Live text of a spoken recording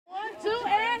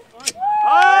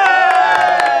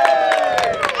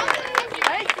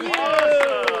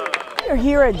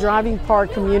here at Driving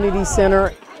Park Community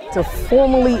Center to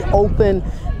formally open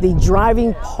the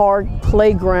Driving Park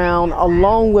Playground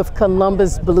along with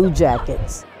Columbus Blue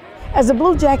Jackets. As the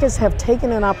Blue Jackets have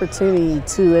taken an opportunity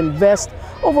to invest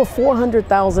over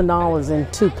 $400,000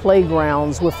 into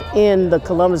playgrounds within the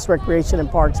Columbus Recreation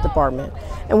and Parks Department.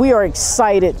 And we are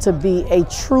excited to be a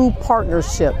true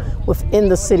partnership within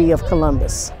the city of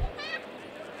Columbus.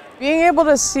 Being able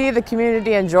to see the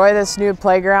community enjoy this new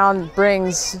playground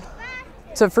brings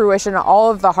to fruition all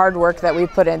of the hard work that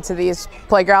we've put into these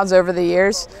playgrounds over the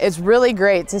years. It's really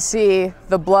great to see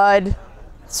the blood,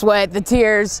 sweat, the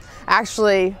tears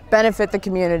actually benefit the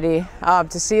community,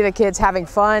 to see the kids having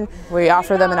fun. We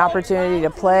offer them an opportunity to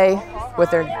play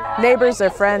with their neighbors, their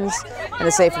friends, in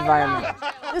a safe environment.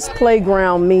 This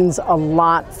playground means a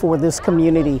lot for this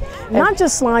community. Not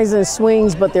just slides and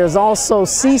swings, but there's also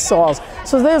seesaws.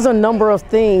 So there's a number of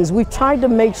things. We've tried to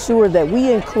make sure that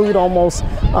we include almost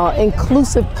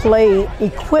inclusive play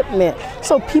equipment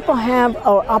so people have an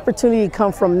opportunity to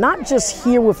come from not just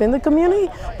here within the community,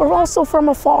 but also from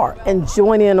afar and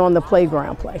join in on the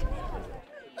playground play.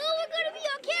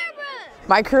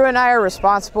 My crew and I are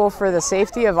responsible for the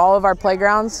safety of all of our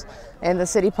playgrounds and the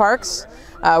city parks.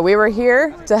 We were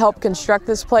here to help construct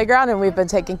this playground, and we've been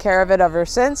taking care of it ever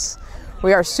since.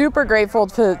 We are super grateful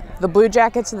to the Blue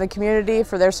Jackets and the community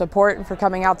for their support and for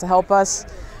coming out to help us.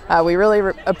 We really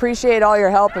appreciate all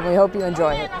your help, and we hope you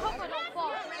enjoy it.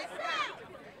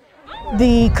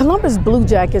 The Columbus Blue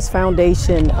Jackets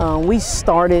Foundation, we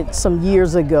started some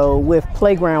years ago with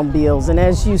playground bills, and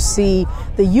as you see,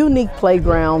 the unique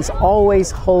playgrounds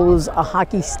always holds a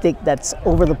hockey stick that's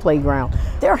over the playground.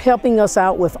 They're helping us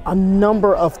out with a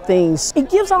number of things. It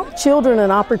gives our children an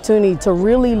opportunity to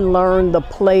really learn the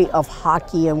play of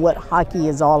hockey and what hockey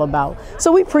is all about.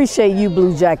 So we appreciate you,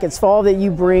 Blue Jackets, for all that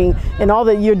you bring and all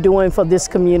that you're doing for this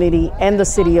community and the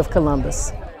city of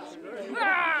Columbus.